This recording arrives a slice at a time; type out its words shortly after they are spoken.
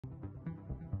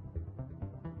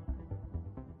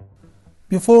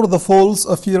Before the falls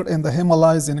appeared in the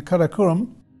Himalayas and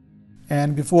Karakoram,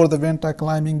 and before the winter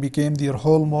climbing became their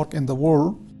hallmark in the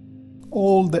world,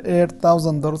 all the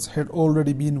 8,000ers had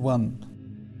already been won.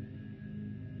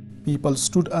 People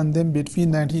stood on them between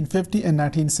 1950 and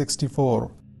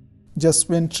 1964, just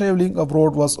when traveling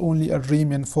abroad was only a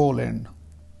dream in Poland.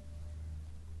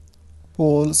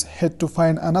 Poles had to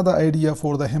find another idea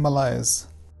for the Himalayas.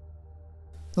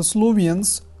 The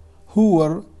Slovenes, who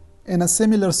were in a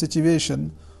similar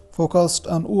situation, focused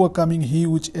on overcoming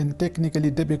huge and technically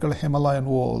difficult Himalayan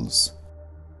walls.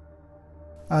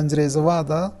 Andrzej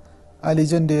Zawada, a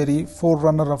legendary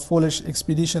forerunner of Polish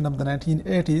expedition of the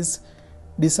 1980s,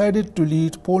 decided to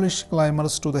lead Polish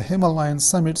climbers to the Himalayan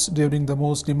summits during the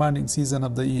most demanding season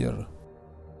of the year.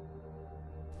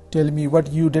 "Tell me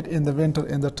what you did in the winter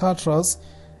in the Tatras,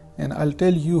 and I'll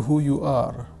tell you who you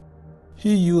are,"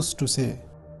 he used to say.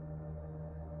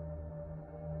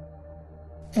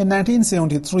 In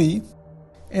 1973,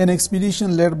 an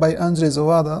expedition led by Andrzej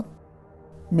Zawada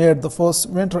made the first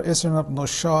winter ascent of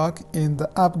Noshak in the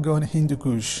Afghan Hindu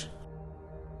Kush.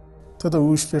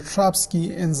 Tadeusz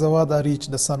Piotrowski and Zawada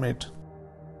reached the summit.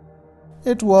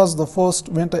 It was the first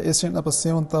winter ascent of a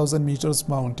 7,000 meters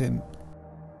mountain.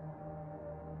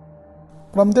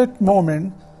 From that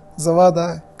moment,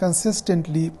 Zawada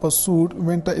consistently pursued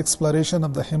winter exploration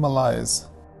of the Himalayas,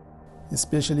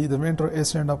 especially the winter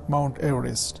ascent of Mount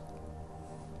Everest.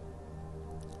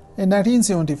 In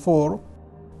 1974,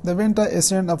 the winter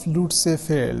ascent of Lhotse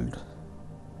failed,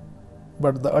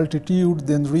 but the altitude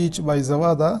then reached by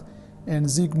Zawada and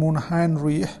Zygmunt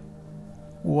Heinrich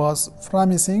was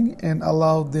promising and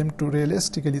allowed them to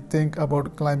realistically think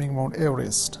about climbing Mount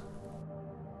Everest.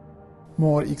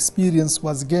 More experience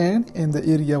was gained and the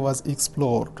area was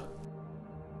explored.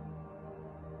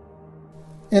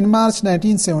 In March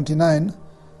 1979,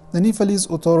 the Nepalese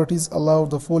authorities allowed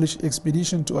the Polish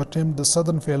expedition to attempt the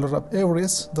southern failure of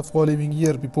Everest the following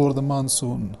year before the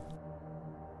monsoon.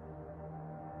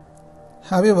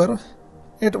 However,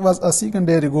 it was a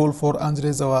secondary goal for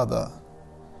Andrzej Zawada.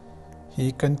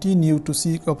 He continued to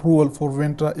seek approval for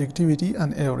winter activity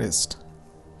on Everest.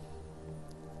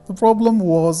 The problem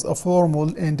was of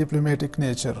formal and diplomatic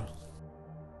nature.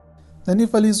 The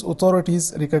Nepalese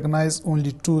authorities recognized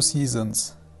only two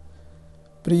seasons: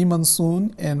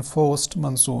 pre-monsoon and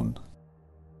post-monsoon.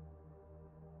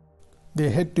 They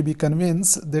had to be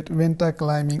convinced that winter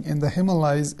climbing in the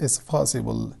Himalayas is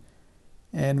possible,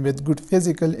 and with good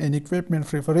physical and equipment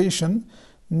preparation,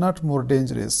 not more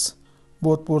dangerous,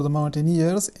 both for the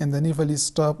mountaineers and the Nepalese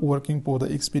staff working for the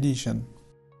expedition.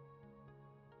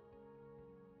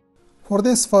 For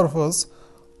this purpose,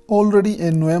 already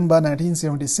in November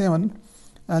 1977,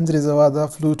 Andrzej Zawada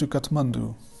flew to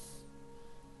Kathmandu.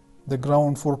 The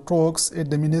ground for talks at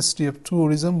the Ministry of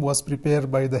Tourism was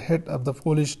prepared by the head of the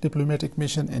Polish diplomatic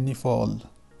mission in Nepal.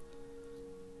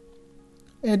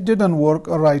 It didn't work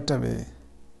right away.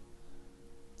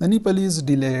 The Nepalese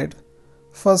delayed,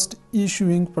 first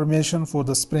issuing permission for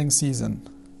the spring season.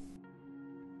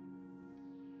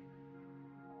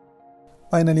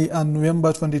 Finally, on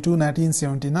November 22,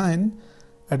 1979,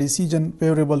 a decision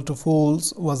favorable to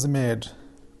Poles was made.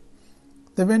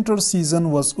 The winter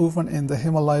season was opened in the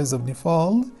Himalayas of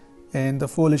Nepal, and the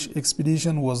Polish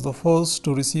expedition was the first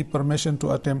to receive permission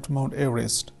to attempt Mount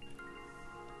Everest.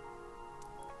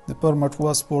 The permit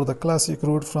was for the classic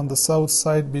route from the south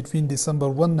side between December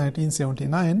 1,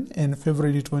 1979 and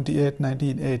February 28,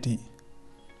 1980.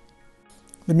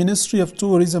 The Ministry of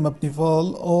Tourism of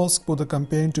Nepal asked for the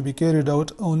campaign to be carried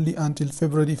out only until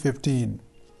February 15,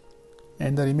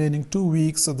 and the remaining 2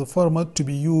 weeks of the permit to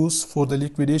be used for the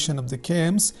liquidation of the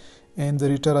camps and the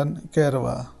return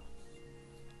caravan.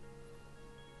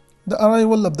 The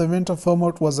arrival of the winter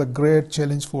permit was a great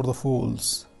challenge for the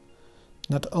Poles,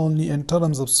 not only in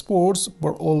terms of sports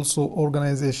but also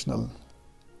organizational.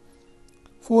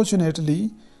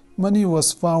 Fortunately, money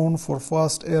was found for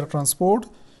fast air transport,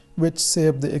 which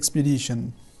saved the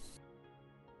expedition.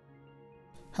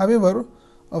 However,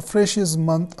 a freshest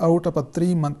month out of a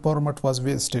 3-month permit was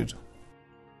wasted.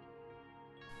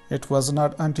 It was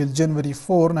not until January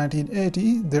 4,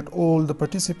 1980 that all the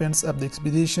participants of the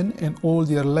expedition and all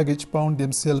their luggage found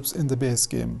themselves in the base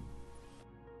camp.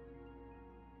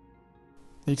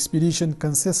 The expedition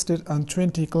consisted of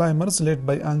 20 climbers led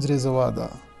by Andrzej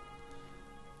Zawada.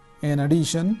 In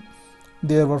addition,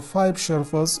 there were 5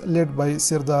 Sherpas led by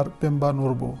Sirdar Pemba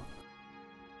Nurbo.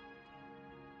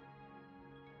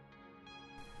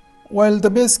 While the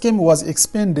base camp was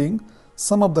expanding,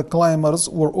 some of the climbers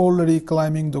were already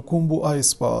climbing the Khumbu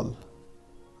ice fall,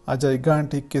 a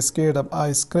gigantic cascade of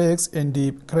ice cracks and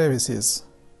deep crevices.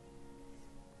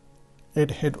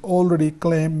 It had already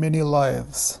claimed many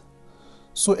lives.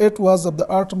 So it was of the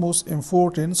utmost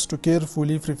importance to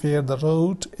carefully prepare the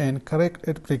route and correct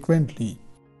it frequently,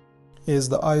 as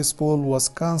the ice pole was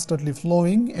constantly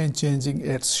flowing and changing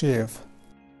its shape.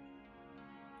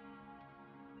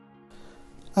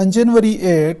 On January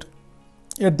 8,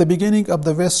 at the beginning of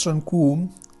the western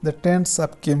comb, the tents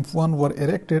of Camp 1 were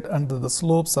erected under the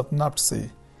slopes of Naptse,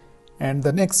 and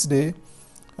the next day,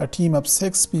 a team of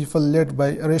 6 people led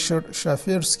by Ryszard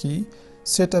Szafirski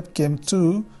set up Camp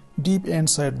 2 deep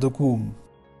inside the comb.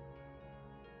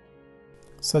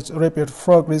 Such rapid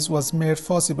progress was made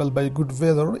possible by good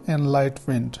weather and light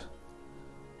wind.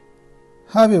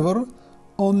 However,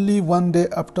 only one day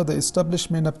after the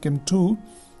establishment of Camp 2,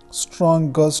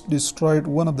 strong gusts destroyed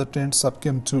one of the tents of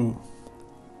Camp 2.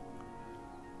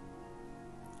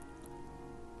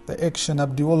 The action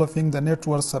of developing the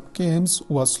networks of camps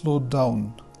was slowed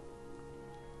down,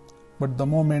 but the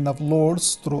movement of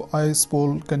loads through ice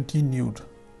pole continued,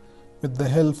 with the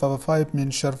help of a 5-man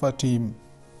Sherpa team.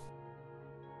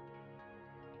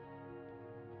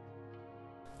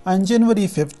 On January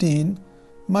 15,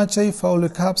 Maciej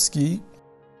Fałykowski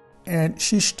and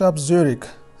Krzysztof Zurek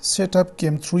set up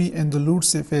Camp 3 in the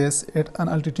Lutze face at an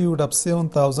altitude of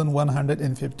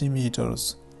 7,150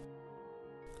 meters.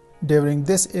 During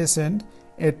this ascent,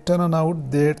 it turned out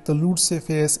that the Lutze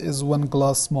face is one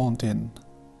glass mountain.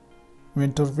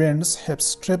 Winter winds have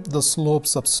stripped the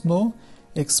slopes of snow,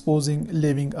 exposing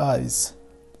living ice.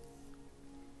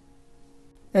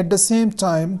 At the same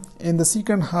time, in the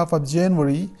second half of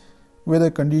January,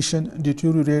 weather conditions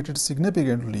deteriorated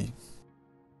significantly.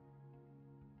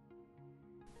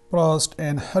 Frost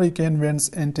and hurricane winds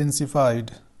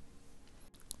intensified.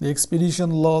 The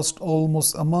expedition lost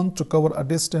almost a month to cover a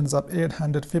distance of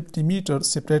 850 meters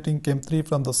separating Camp 3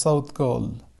 from the South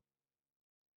Col.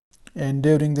 And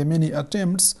during the many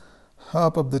attempts,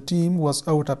 half of the team was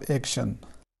out of action.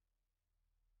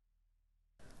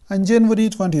 On January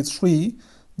 23,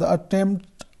 the attempt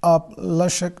of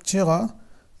Leszek Czira,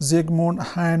 Zygmunt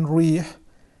Heinrich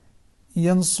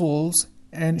Jenszols,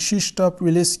 and Krzysztof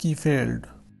Wilecki failed.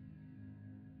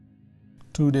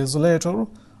 2 days later,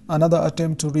 another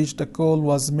attempt to reach the col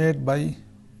was made by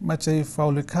Maciej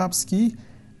Fałykowski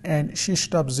and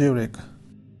Krzysztof Zurek.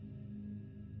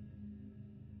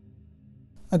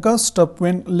 A gust of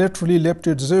wind literally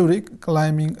lifted Zurek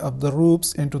climbing up the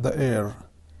ropes into the air,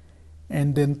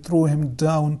 and then threw him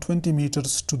down 20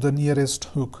 meters to the nearest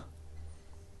hook.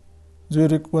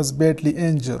 Zurek was badly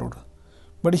injured,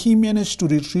 but he managed to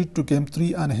retreat to Camp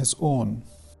 3 on his own.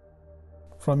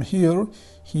 From here,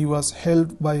 he was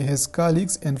helped by his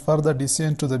colleagues and further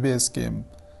descent to the base camp,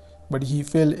 but he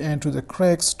fell into the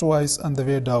cracks twice on the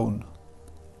way down.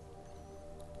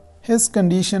 His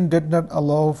condition did not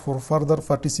allow for further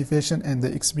participation in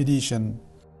the expedition.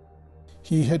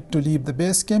 He had to leave the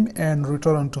base camp and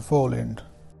return to Poland.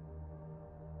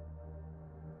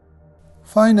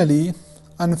 Finally,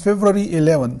 on February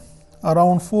 11,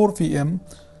 around 4 p.m.,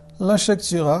 Leszek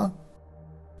Czira,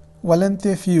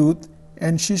 Walenty Fiut,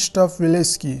 and Krzysztof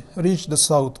Wilecki reached the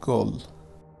South Col.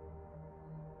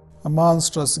 A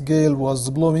monstrous gale was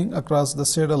blowing across the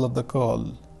saddle of the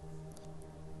col.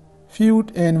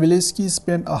 Fiut and Wilecki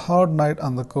spent a hard night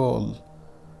on the col,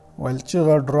 while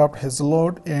Czira dropped his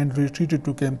load and retreated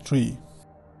to Camp 3.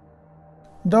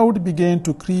 Doubt began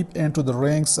to creep into the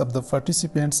ranks of the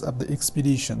participants of the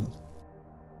expedition.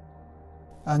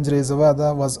 Andrzej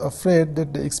Zawada was afraid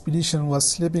that the expedition was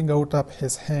slipping out of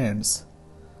his hands.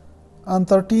 On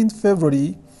 13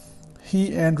 February,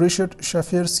 he and Ryszard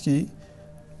Szafirski,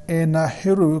 in a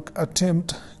heroic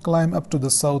attempt, climbed up to the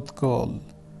South Col,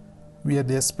 where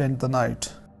they spent the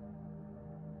night.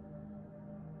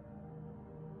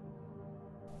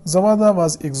 Zawada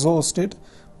was exhausted,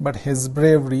 but his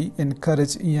bravery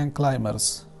encouraged young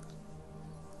climbers.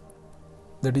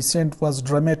 The descent was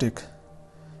dramatic.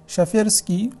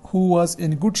 Szafirski, who was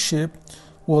in good shape,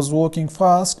 was walking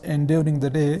fast, and during the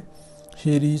day,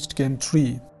 he reached Camp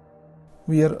 3,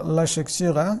 where Leszek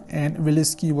Czira and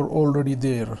Wilecki were already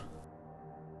there.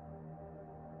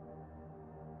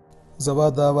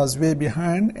 Zawada was way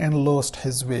behind and lost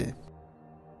his way.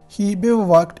 He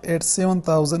bivouacked at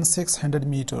 7,600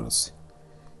 meters.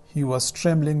 He was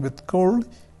trembling with cold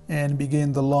and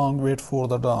began the long wait for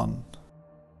the dawn.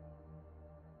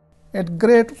 At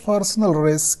great personal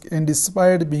risk and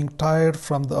despite being tired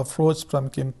from the approach from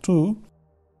Camp 2,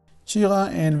 Czira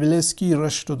and Wilecki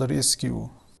rushed to the rescue.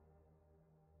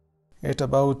 At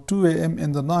about 2 a.m.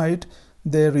 in the night,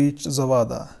 they reached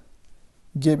Zawada,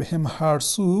 gave him hard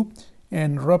soup,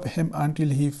 and rubbed him until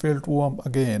he felt warm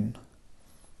again.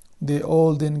 They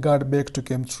all then got back to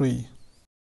Camp 3.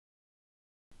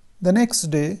 The next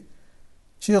day,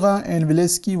 Chira and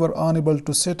Wilecki were unable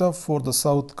to set up for the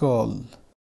South Col.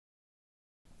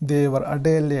 They were a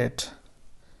day late.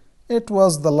 It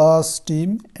was the last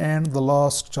team and the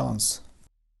last chance.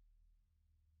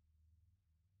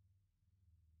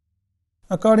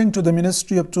 According to the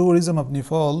Ministry of Tourism of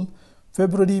Nepal,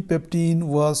 February 15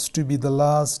 was to be the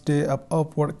last day of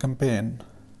upward campaign.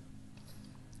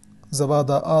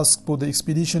 Zawada asked for the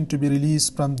expedition to be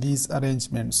released from these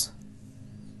arrangements.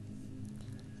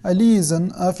 A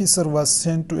liaison officer was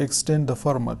sent to extend the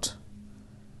format.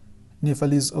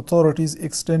 Nepalese authorities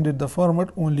extended the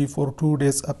format only for 2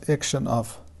 days of action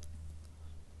off.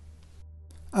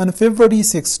 On February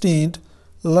 16th,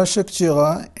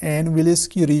 Chira and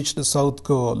Wilecki reached the South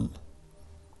Col.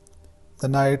 The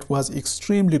night was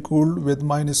extremely cool with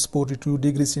minus 42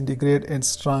 degrees centigrade and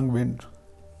strong wind.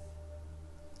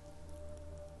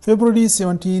 February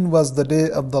 17 was the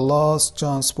day of the last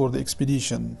chance for the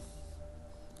expedition.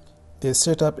 They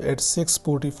set up at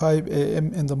 6:45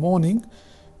 a.m. in the morning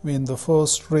when the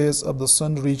first rays of the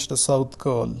sun reached the South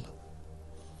Col.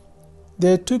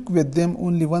 They took with them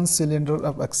only 1 cylinder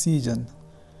of oxygen,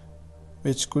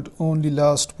 which could only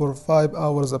last for 5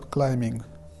 hours of climbing.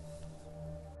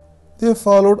 They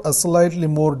followed a slightly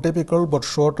more difficult but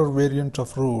shorter variant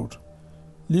of route,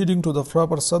 leading to the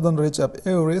proper southern ridge of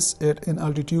Everest at an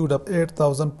altitude of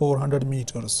 8,400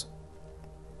 meters.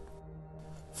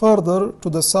 Further to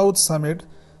the south summit,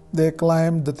 they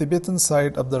climbed the Tibetan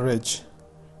side of the ridge,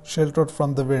 sheltered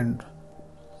from the wind.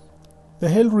 The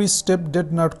hilly step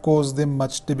did not cause them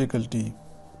much difficulty.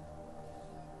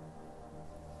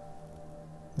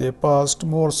 They passed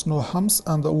more snow humps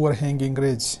on the overhanging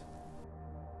ridge.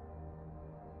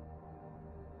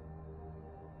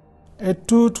 At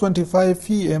 2:25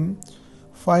 p.m.,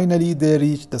 finally they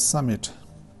reached the summit.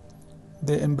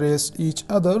 They embraced each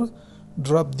other,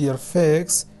 dropped their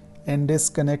packs, and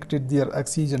disconnected their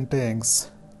oxygen tanks.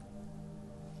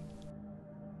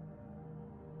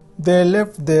 They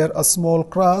left there a small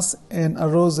cross and a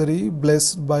rosary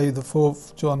blessed by the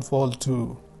 4th John Paul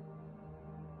II.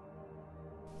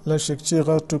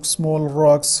 Chira took small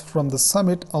rocks from the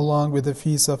summit along with a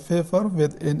piece of paper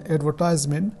with an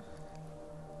advertisement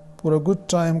for a good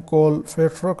time called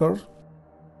forerunner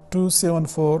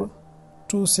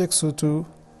 274-2602,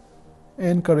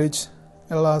 Anchorage,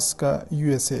 Alaska,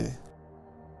 USA.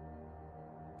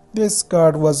 This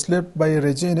card was left by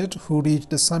Regenet, who reached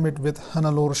the summit with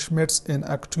Hannelore Schmitz in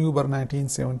October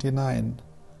 1979.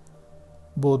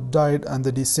 Both died on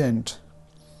the descent.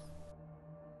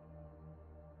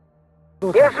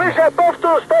 Nie słyszę,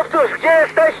 powtórz, gdzie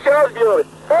jesteście, odbiór?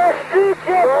 Na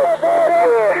szczycie, na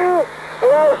szczycie,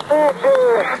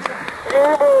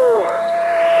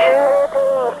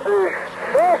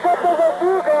 proszę to za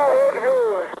długa,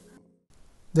 odbiór.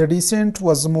 The descent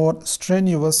was more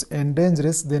strenuous and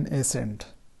dangerous than ascent.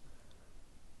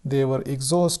 They were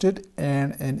exhausted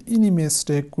and any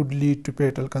mistake could lead to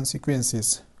fatal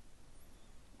consequences.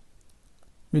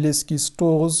 Wilecki's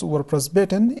toes were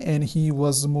frostbitten and he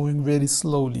was moving very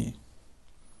slowly.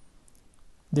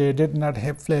 They did not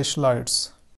have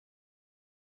flashlights.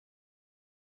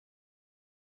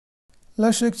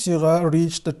 Chira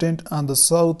reached the tent on the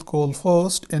South Col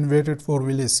first and waited for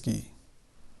Wilecki.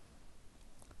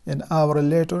 An hour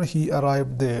later he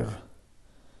arrived there.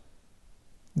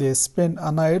 They spent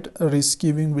a night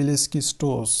rescuing Wilecki's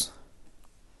toes.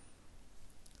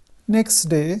 Next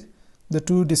day, the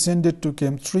two descended to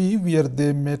Camp 3 where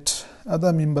they met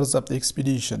other members of the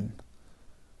expedition.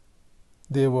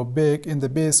 They were back in the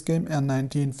base camp on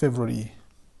 19 February.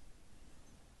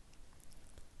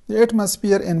 The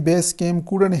atmosphere in base camp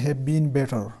couldn't have been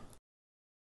better.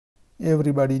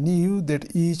 Everybody knew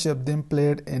that each of them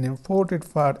played an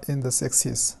important part in the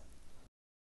success.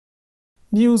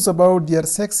 News about their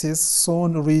success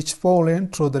soon reached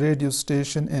Poland through the radio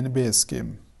station and base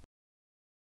camp.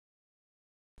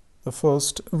 The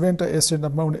first winter ascent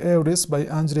of Mount Everest by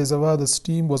Andrzej Zawada's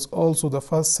team was also the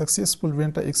first successful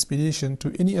winter expedition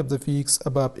to any of the peaks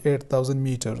above 8,000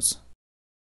 meters.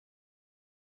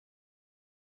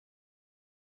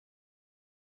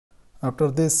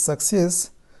 After this success,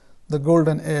 the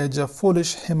golden age of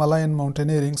foolish Himalayan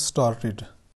mountaineering started.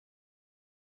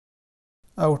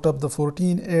 Out of the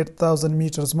 14 8,000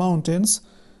 meters mountains,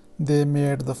 they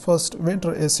made the first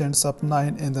winter ascents of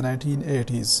 9 in the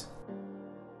 1980s.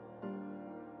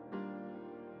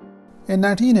 In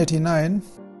 1989,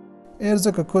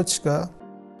 Andrzej Zawada,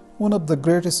 one of the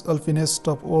greatest alpinists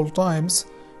of all times,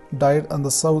 died on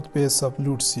the south base of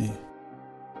Lhotse.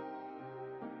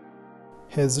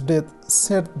 His death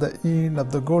set the end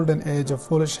of the golden age of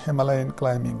foolish Himalayan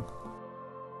climbing.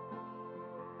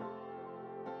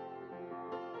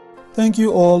 Thank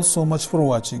you all so much for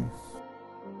watching.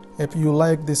 If you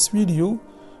like this video,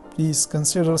 please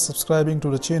consider subscribing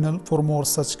to the channel for more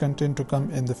such content to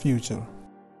come in the future.